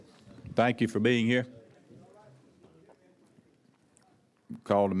Thank you for being here.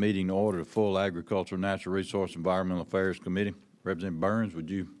 Call the meeting to order, the full Agricultural, Natural Resource, Environmental Affairs Committee. Representative Burns, would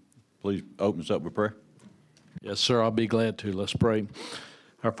you please open us up with prayer? Yes, sir. I'll be glad to. Let's pray.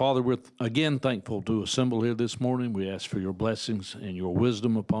 Our Father, we're again thankful to assemble here this morning. We ask for your blessings and your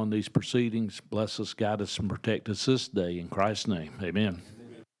wisdom upon these proceedings. Bless us, guide us, and protect us this day. In Christ's name, amen.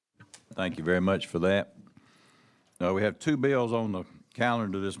 Thank you very much for that. We have two bills on the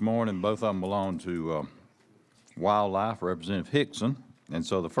calendar this morning. Both of them belong to Wildlife, Representative Hickson. And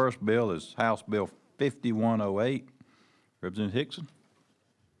so the first bill is House Bill 5108. Representative Hickson.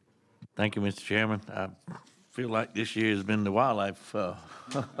 Thank you, Mr. Chairman. I feel like this year has been the wildlife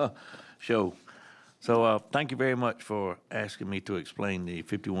show. So thank you very much for asking me to explain the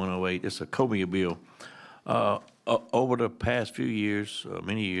 5108. It's a cobia bill. Over the past few years,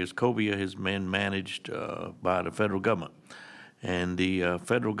 many years, cobia has been managed by the federal government. And the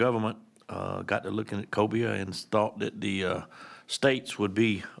federal government got to looking at cobia and thought that the states would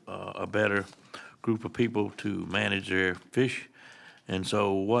be a better group of people to manage their fish. And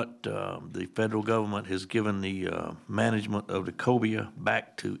so what the federal government has given the management of the cobia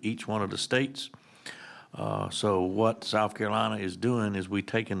back to each one of the states. So what South Carolina is doing is we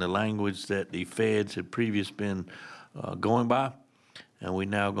taking the language that the feds had previously been going by, and we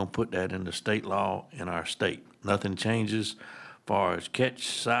now going to put that in the state law in our state. Nothing changes as far as catch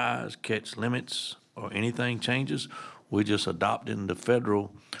size, catch limits, or anything changes. We're just adopting the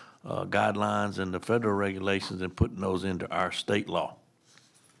federal guidelines and the federal regulations and putting those into our state law.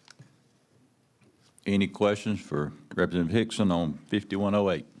 Any questions for Representative Hickson on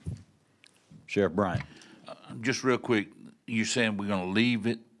 5108? Sheriff Bryant. Just real quick, you're saying we're going to leave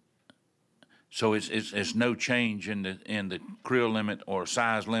it, so it's no change in the creel limit or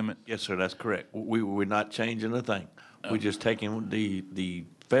size limit? Yes, sir, that's correct. We're not changing a thing. We're just taking the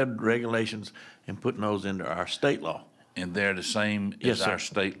federal regulations and putting those into our state law. And they're the same Yes, as sir. our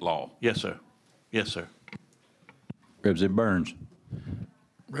state law? Yes, sir. Yes, sir. Representative Burns.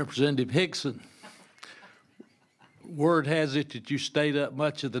 Representative Hickson, word has it that you stayed up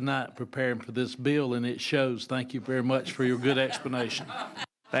much of the night preparing for this bill, and it shows. Thank you very much for your good explanation.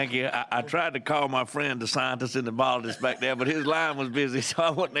 Thank you. I tried to call my friend, the scientist in the biologist back there, but his line was busy, so I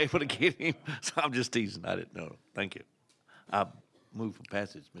wasn't able to get him. So I'm just teasing. I didn't know. Thank you. I move for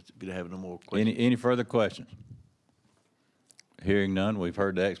passage, Mr. If you have no more questions. Any further questions? Hearing none, we've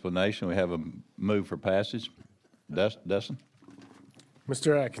heard the explanation. We have a move for passage. Dustin?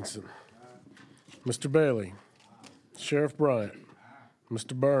 Mr. Atkinson. Mr. Bailey. Sheriff Bryant.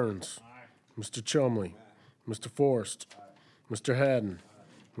 Mr. Burns. Mr. Chumley. Mr. Forrest. Mr. Haddon.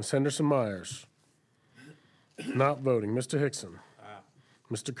 Ms. Henderson Myers. Not voting, Mr. Hickson.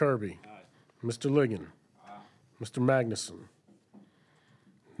 Mr. Kirby. Mr. Ligon. Mr. Magnuson.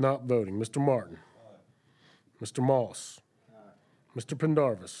 Not voting, Mr. Martin. Mr. Moss. Mr.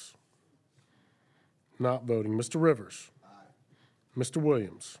 Pendarvis. Not voting, Mr. Rivers. Mr.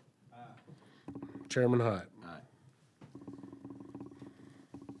 Williams. Chairman Hyatt.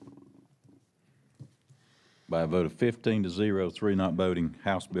 By a vote of 15 to 0, 3 not voting,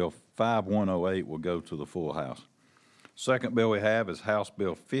 House Bill 5108 will go to the full House. Second bill we have is House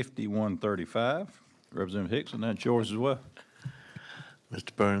Bill 5135. Representative Hickson, that's yours as well.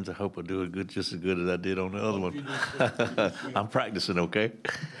 Mr. Burns, I hope I do it just as good as I did on the other one. I'm practicing, okay?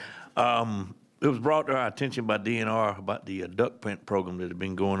 It was brought to our attention by DNR about the duck print program that had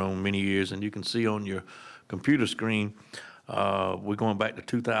been going on many years, and you can see on your computer screen, we're going back to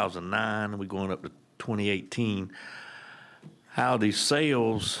 2009, and we're going up to 2018, how the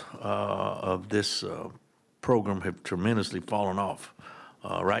sales of this program have tremendously fallen off.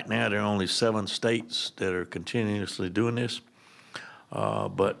 Right now, there are only 7 states that are continuously doing this.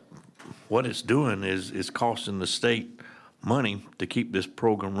 But what it's doing is costing the state money to keep this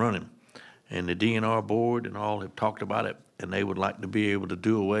program running. And the DNR board and all have talked about it, and they would like to be able to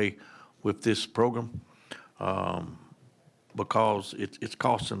do away with this program because it's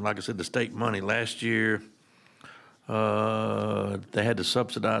costing, like I said, the state money. Last year, they had to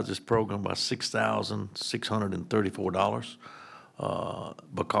subsidize this program by $6,634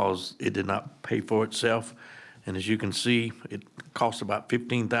 because it did not pay for itself. And as you can see, it costs about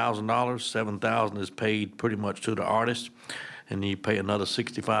 $15,000. $7,000 is paid pretty much to the artist, and you pay another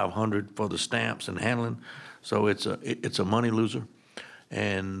 $6,500 for the stamps and handling. So it's a money loser.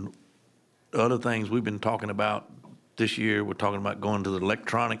 And other things we've been talking about this year, we're talking about going to the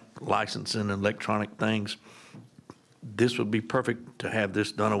electronic licensing and electronic things. This would be perfect to have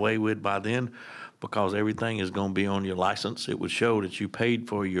this done away with by then, because everything is going to be on your license. It would show that you paid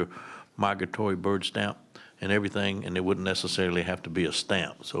for your migratory bird stamp, and everything, and it wouldn't necessarily have to be a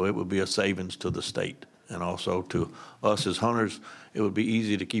stamp. So it would be a savings to the state, and also to us as hunters, it would be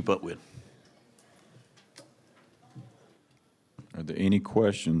easy to keep up with. Are there any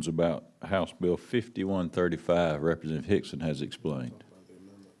questions about House Bill 5135, Representative Hickson has explained?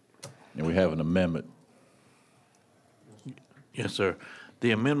 And we have an amendment. Yes, sir.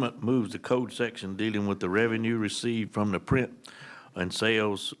 The amendment moves the code section dealing with the revenue received from the print and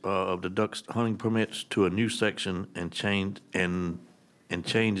sales of the duck hunting permits to a new section and changes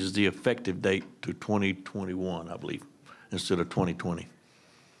the effective date to 2021, I believe, instead of 2020.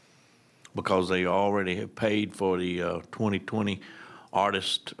 Because they already have paid for the 2020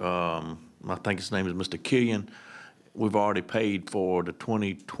 artist, I think his name is Mr. Killian. We've already paid for the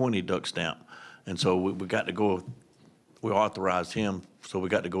 2020 duck stamp. And so we got to go, we authorized him, so we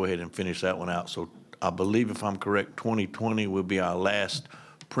got to go ahead and finish that one out. So I believe, if I'm correct, 2020 will be our last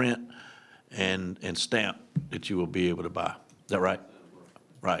print and stamp that you will be able to buy. Is that right?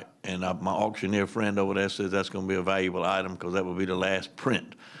 Right. And my auctioneer friend over there says that's going to be a valuable item because that will be the last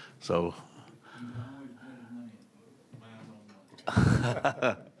print. So.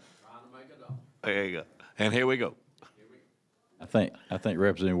 There you go. And here we go. I think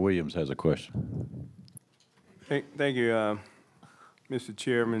Representative Williams has a question. Thank you, Mr.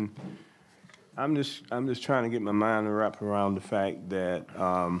 Chairman. I'm just trying to get my mind wrapped around the fact that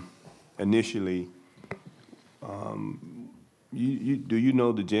initially, do you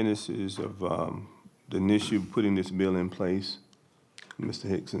know the genesis of the initial putting this bill in place, Mr.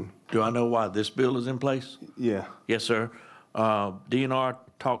 Hickson? Do I know why this bill is in place? Yeah. Yes, sir. DNR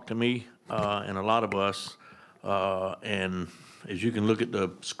talked to me and a lot of us, and as you can look at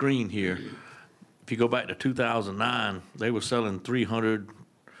the screen here, if you go back to 2009, they were selling 300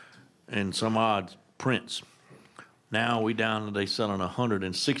 and some odd prints. Now we down to they selling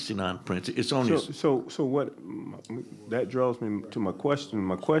 169 prints. It's only So what, that draws me to my question.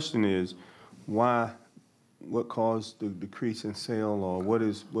 My question is, what caused the decrease in sale, or what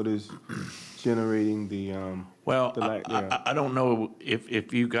is generating the well. the lack there? I don't know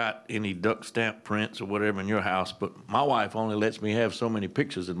if you got any duck stamp prints or whatever in your house, but my wife only lets me have so many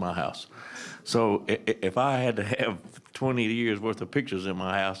pictures in my house. So if I had to have 20 years worth of pictures in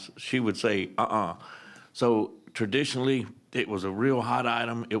my house, she would say, So traditionally, it was a real hot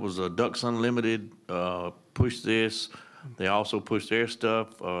item. It was a Ducks Unlimited, push this. They also pushed their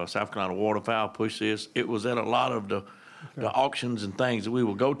stuff. South Carolina Waterfowl pushed this. It was at a lot of the auctions and things that we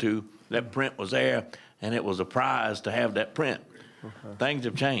would go to. That print was there, and it was a prize to have that print. Okay. Things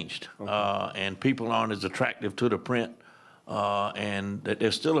have changed, and people aren't as attractive to the print. And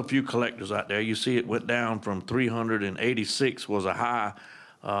there's still a few collectors out there. You see it went down from 386 was a high.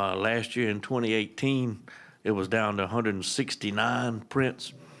 Last year in 2018, it was down to 169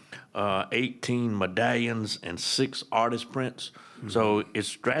 prints, 18 medallions, and 6 artist prints. Mm-hmm. So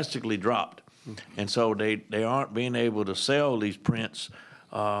it's drastically dropped. Mm-hmm. And so they aren't being able to sell these prints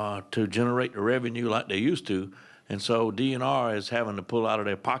to generate the revenue like they used to. And so DNR is having to pull out of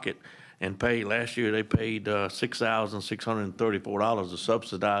their pocket and pay. Last year they paid $6,634 to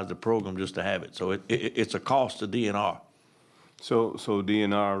subsidize the program just to have it. So it's a cost to DNR. So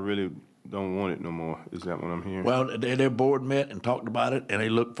DNR really don't want it no more. Is that what I'm hearing? Well, their board met and talked about it, and they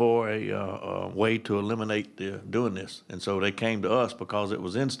looked for a way to eliminate doing this. And so they came to us because it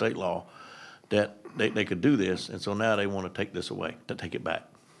was in state law that they could do this. And so now they want to take this away, to take it back.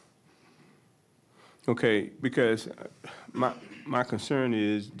 Okay, because my concern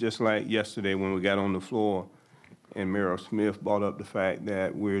is, just like yesterday when we got on the floor and Merrill Smith brought up the fact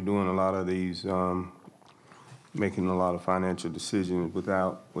that we're doing a lot of these, making a lot of financial decisions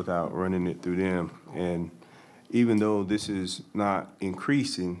without running it through them. And even though this is not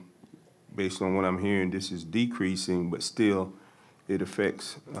increasing, based on what I'm hearing, this is decreasing, but still it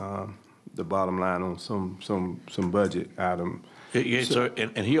affects the bottom line on some budget item. Yes, sir,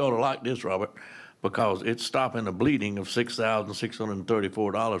 and he ought to like this, Robert, because it's stopping the bleeding of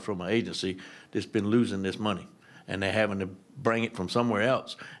 $6,634 from an agency that's been losing this money. And they're having to bring it from somewhere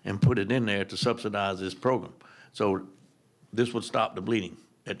else and put it in there to subsidize this program. So this would stop the bleeding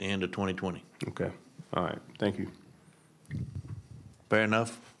at the end of 2020. Okay, all right, thank you. Fair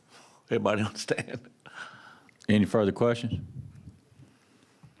enough? Everybody understand? Any further questions?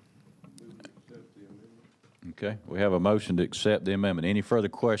 Okay, we have a motion to accept the amendment. Any further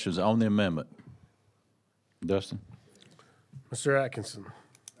questions on the amendment? Dustin? Mr. Atkinson.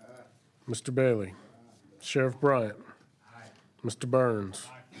 Mr. Bailey. Sheriff Bryant. Mr. Burns.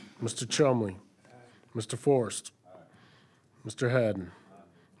 Mr. Chumley. Mr. Forrest. Mr. Haddon.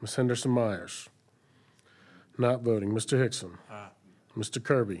 Ms. Henderson Myers. Not voting, Mr. Hickson. Mr.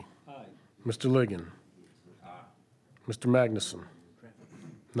 Kirby. Mr. Ligon. Mr. Magnuson?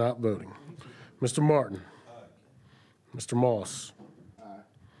 Not voting. Mr. Martin? Mr. Moss?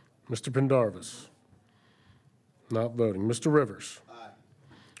 Mr. Pendarvis? Not voting. Mr. Rivers?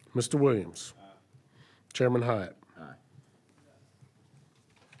 Mr. Williams? Chairman Hyatt?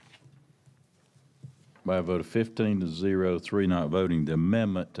 By a vote of 15 to 0, 3 not voting, the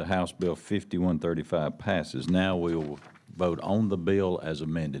amendment to House Bill 5135 passes. Now we will vote on the bill as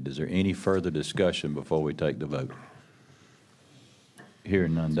amended. Is there any further discussion before we take the vote?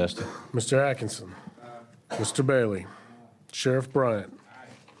 Hearing none. Dustin? Mr. Atkinson? Mr. Bailey? Sheriff Bryant?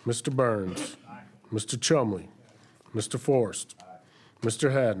 Mr. Burns? Mr. Chumley? Mr. Forrest?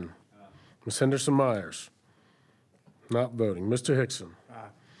 Mr. Haddon? Ms. Henderson Myers? Not voting. Mr. Hickson?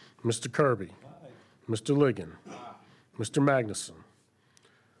 Mr. Kirby? Mr. Ligon? Mr. Magnuson?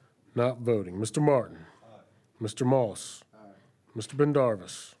 Not voting. Mr. Martin? Mr. Moss? Mr.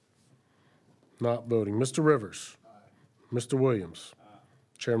 Pendarvis? Not voting. Mr. Rivers? Mr. Williams?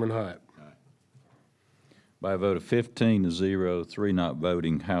 Chairman Hyatt? By a vote of 15 to 0, 3 not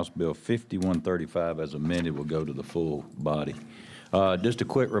voting, House Bill 5135 as amended will go to the full body. Just a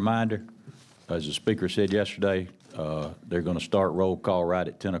quick reminder, as the speaker said yesterday, they're going to start roll call right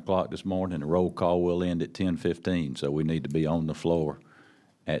at 10 o'clock this morning. The roll call will end at 10:15, so we need to be on the floor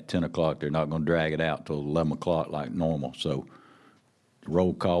at 10 o'clock. They're not going to drag it out till 11 o'clock like normal. So the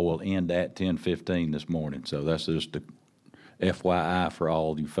roll call will end at 10:15 this morning. So that's just a FYI for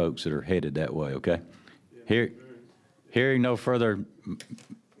all you folks that are headed that way, okay? Hearing no further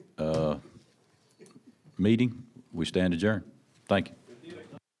meeting, we stand adjourned. Thank you.